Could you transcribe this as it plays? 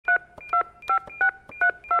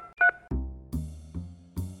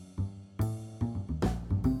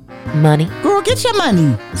Money. Girl, get your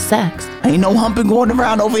money. Sex. Ain't no humping going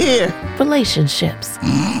around over here. Relationships.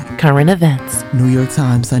 Current events. New York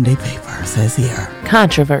Times Sunday paper says here.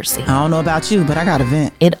 Controversy. I don't know about you, but I got a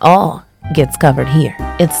vent. It all gets covered here.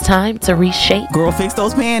 It's time to reshape, Girl, fix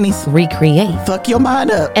those panties. recreate, Fuck your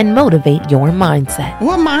mind up. and motivate your mindset.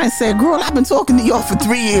 What mindset? Girl, I've been talking to y'all for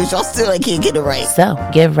 3 years. Y'all still can't get it right. So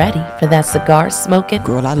get ready for that cigar smoking,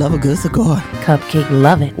 Girl, I love a good cigar. cupcake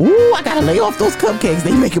loving, Ooh, I gotta lay off those cupcakes.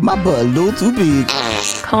 They making my butt a little too big.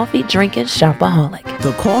 coffee drinking shopaholic.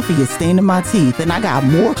 The coffee is staining my teeth, and I got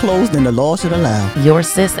more clothes than the law should allow. Your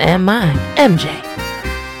sis and mine, MJ.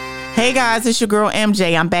 Hey guys, it's your girl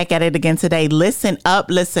MJ. I'm back at it again today. Listen up,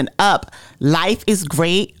 listen up. Life is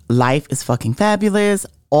great. Life is fucking fabulous.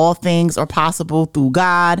 All things are possible through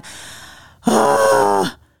God. I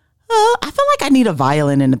feel like I need a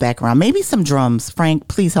violin in the background. Maybe some drums. Frank,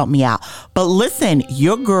 please help me out. But listen,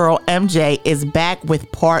 your girl MJ is back with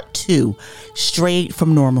part 2, Straight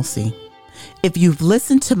from Normalcy. If you've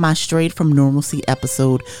listened to my Straight from Normalcy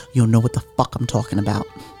episode, you'll know what the fuck I'm talking about.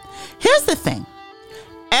 Here's the thing.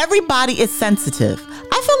 Everybody is sensitive.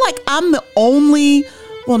 I feel like I'm the only,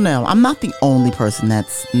 well, no, I'm not the only person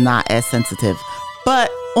that's not as sensitive. But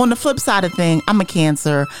on the flip side of thing, I'm a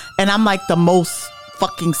Cancer and I'm like the most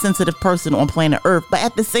fucking sensitive person on planet Earth. But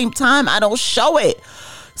at the same time, I don't show it.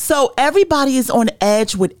 So everybody is on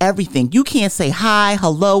edge with everything. You can't say hi,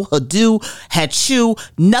 hello, hado, hachu,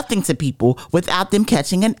 nothing to people without them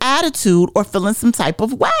catching an attitude or feeling some type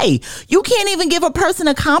of way. You can't even give a person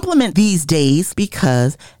a compliment these days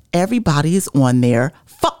because everybody is on their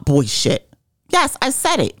fuckboy shit. Yes, I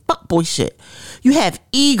said it. Fuckboy shit. You have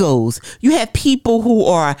egos. You have people who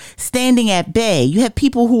are standing at bay. You have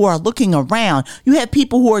people who are looking around. You have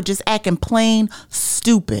people who are just acting plain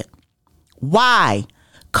stupid. Why?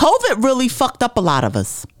 COVID really fucked up a lot of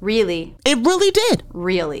us. Really? It really did.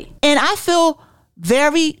 Really? And I feel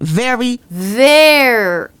very, very,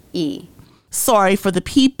 very sorry for the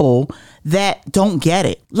people that don't get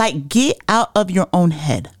it. Like, get out of your own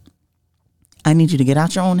head. I need you to get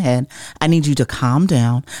out your own head. I need you to calm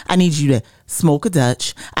down. I need you to smoke a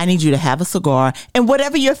Dutch. I need you to have a cigar. And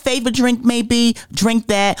whatever your favorite drink may be, drink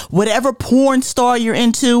that. Whatever porn star you're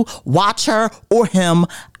into, watch her or him.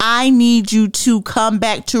 I need you to come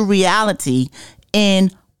back to reality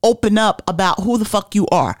and open up about who the fuck you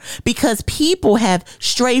are. Because people have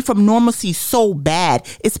strayed from normalcy so bad,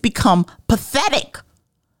 it's become pathetic.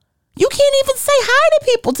 You can't even say hi to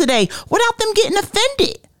people today without them getting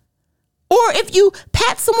offended. Or if you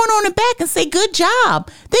pat someone on the back and say, good job,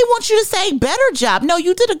 they want you to say, better job. No,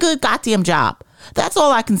 you did a good goddamn job. That's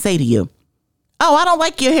all I can say to you. Oh, I don't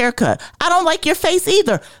like your haircut. I don't like your face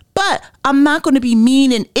either. But I'm not going to be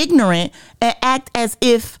mean and ignorant and act as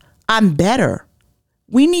if I'm better.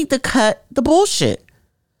 We need to cut the bullshit.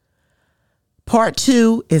 Part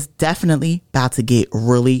 2 is definitely about to get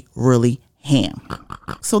really, really ham.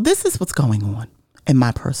 So this is what's going on in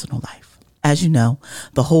my personal life. As you know,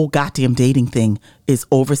 the whole goddamn dating thing is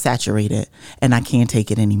oversaturated and I can't take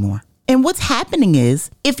it anymore. And what's happening is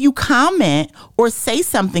if you comment or say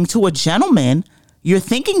something to a gentleman, you're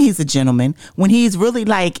thinking he's a gentleman when he's really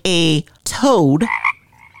like a toad.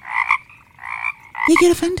 They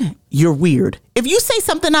get offended. You're weird. If you say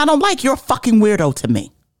something I don't like, you're a fucking weirdo to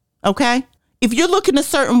me. Okay? If you're looking a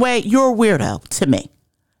certain way, you're a weirdo to me.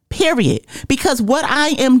 Period. Because what I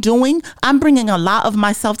am doing, I'm bringing a lot of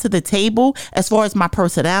myself to the table as far as my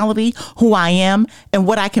personality, who I am, and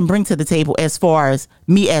what I can bring to the table as far as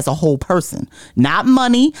me as a whole person. Not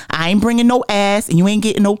money. I ain't bringing no ass and you ain't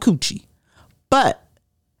getting no coochie. But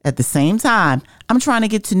at the same time, I'm trying to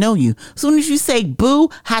get to know you. As soon as you say boo,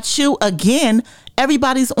 hachu again,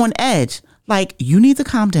 everybody's on edge. Like, you need to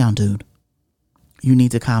calm down, dude. You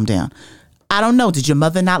need to calm down. I don't know. Did your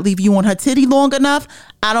mother not leave you on her titty long enough?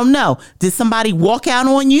 I don't know. Did somebody walk out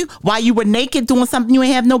on you while you were naked doing something you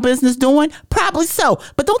ain't have no business doing? Probably so.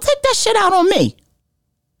 But don't take that shit out on me.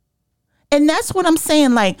 And that's what I'm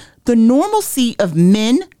saying. Like, the normalcy of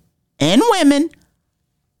men and women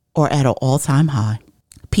are at an all-time high.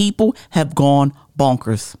 People have gone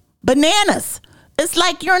bonkers. Bananas. It's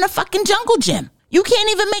like you're in a fucking jungle gym. You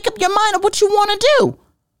can't even make up your mind of what you want to do.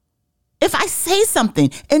 If I say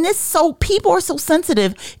something, and it's so, people are so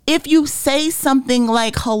sensitive. If you say something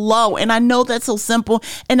like hello, and I know that's so simple,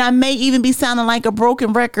 and I may even be sounding like a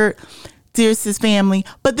broken record, dear sis family,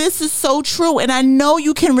 but this is so true, and I know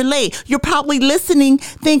you can relate. You're probably listening,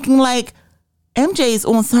 thinking like, MJ's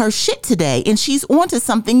on her shit today, and she's onto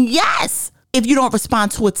something. Yes! If you don't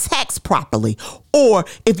respond to a text properly, or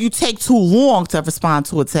if you take too long to respond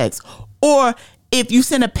to a text, or if you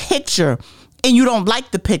send a picture and you don't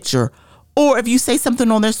like the picture, Or if you say something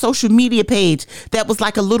on their social media page that was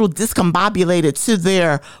like a little discombobulated to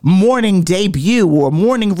their morning debut or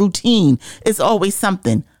morning routine, it's always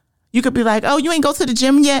something. You could be like, oh, you ain't go to the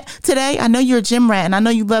gym yet today? I know you're a gym rat and I know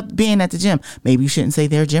you love being at the gym. Maybe you shouldn't say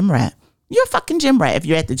they're a gym rat. You're a fucking gym rat if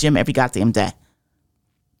you're at the gym every goddamn day.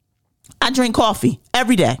 I drink coffee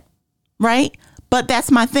every day, right? But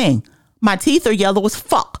that's my thing. My teeth are yellow as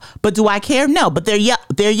fuck. But do I care? No, but they're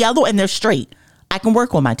yellow and they're straight. I can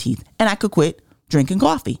work on my teeth and I could quit drinking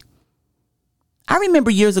coffee. I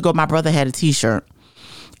remember years ago, my brother had a t-shirt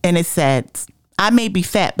and it said, I may be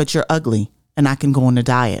fat, but you're ugly and I can go on a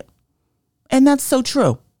diet. And that's so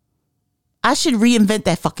true. I should reinvent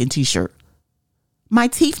that fucking t-shirt. My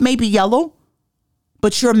teeth may be yellow,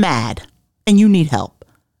 but you're mad and you need help.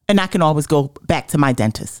 And I can always go back to my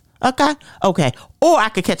dentist. Okay. Or I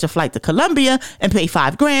could catch a flight to Colombia and pay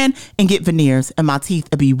 $5,000 and get veneers and my teeth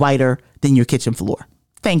would be whiter than your kitchen floor.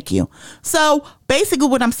 Thank you. So basically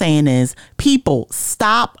what I'm saying is, people,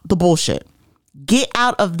 stop the bullshit. Get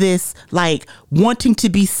out of this like wanting to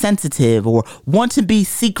be sensitive or want to be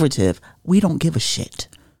secretive. We don't give a shit.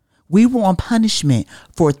 We were on punishment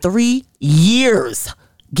for 3 years.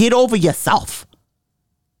 Get over yourself.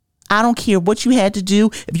 I don't care what you had to do.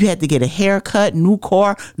 If you had to get a haircut, new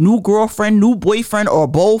car, new girlfriend, new boyfriend, or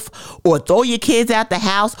both, or throw your kids out the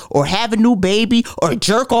house, or have a new baby, or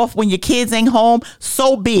jerk off when your kids ain't home,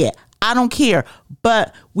 so be it. I don't care.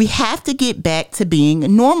 But we have to get back to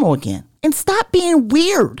being normal again. And stop being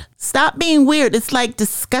weird. Stop being weird. It's like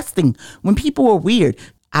disgusting when people are weird.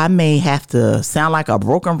 I may have to sound like a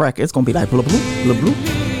broken record. It's going to be like blah, blah, blah,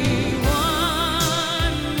 blah.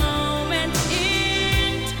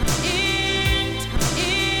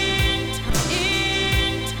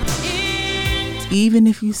 Even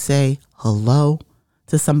if you say hello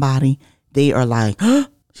to somebody, they are like, oh,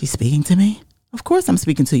 she's speaking to me? Of course I'm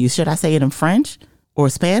speaking to you. Should I say it in French or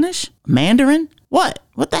Spanish? Mandarin? What?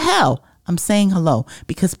 What the hell? I'm saying hello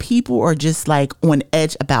because people are just like on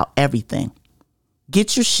edge about everything.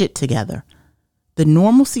 Get your shit together. The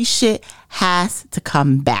normalcy shit has to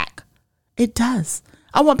come back. It does.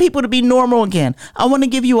 I want people to be normal again. I want to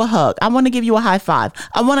give you a hug. I want to give you a high five.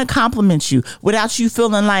 I want to compliment you without you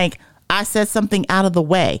feeling like I said something out of the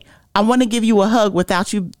way. I want to give you a hug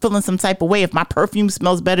without you feeling some type of way if my perfume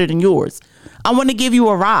smells better than yours. I want to give you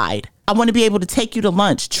a ride. I want to be able to take you to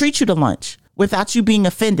lunch, treat you to lunch without you being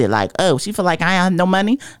offended. Like, oh, she feel like I have no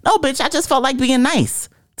money. No, bitch, I just felt like being nice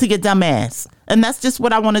to your dumb ass. And that's just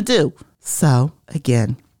what I want to do. So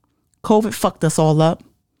again, COVID fucked us all up.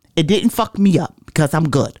 It didn't fuck me up because I'm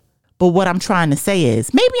good. But what I'm trying to say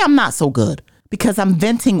is maybe I'm not so good because I'm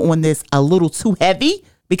venting on this a little too heavy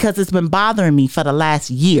because it's been bothering me for the last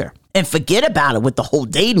year. And forget about it with the whole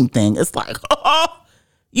dating thing. It's like,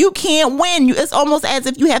 you can't win. It's almost as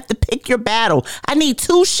if you have to pick your battle. I need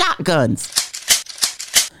 2 shotguns.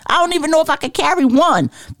 I don't even know if I could carry one,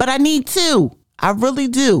 but I need 2. I really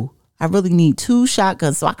do. I really need 2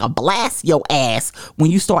 shotguns so I can blast your ass when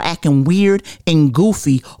you start acting weird and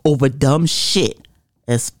goofy over dumb shit.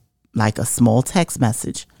 It's like a small text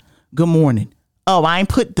message. Good morning. Oh, I ain't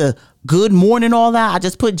put the good morning all that. I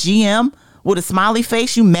just put GM with a smiley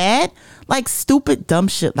face. You mad? Like stupid, dumb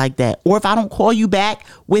shit like that. Or if I don't call you back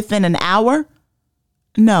within an hour,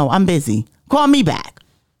 no, I'm busy. Call me back.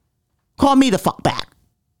 Call me the fuck back.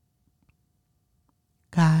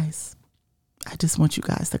 Guys, I just want you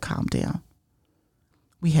guys to calm down.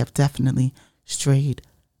 We have definitely strayed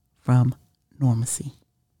from normalcy.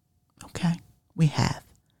 Okay? We have.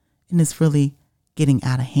 And it's really getting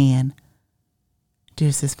out of hand.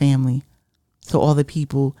 Dear sis family, so all the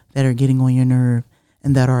people that are getting on your nerve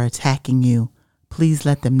and that are attacking you, please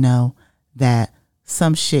let them know that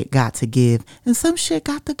some shit got to give and some shit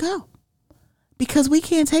got to go. Because we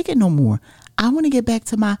can't take it no more. I want to get back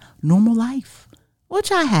to my normal life,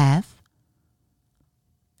 which I have.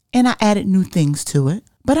 And I added new things to it.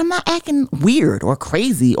 But I'm not acting weird or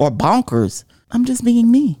crazy or bonkers. I'm just being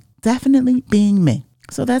me. Definitely being me.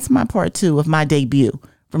 So that's my part 2 of my debut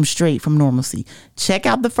from Straight from Normalcy. Check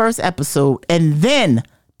out the first episode and then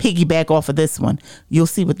piggyback off of this one. You'll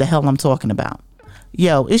see what the hell I'm talking about.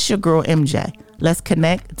 Yo, it's your girl MJ. Let's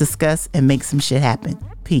connect, discuss, and make some shit happen.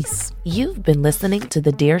 Peace. You've been listening to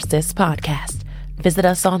the Dear Sis podcast. Visit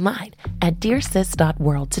us online at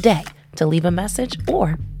dearsis.world today to leave a message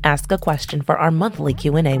or ask a question for our monthly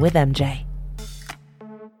Q&A with MJ.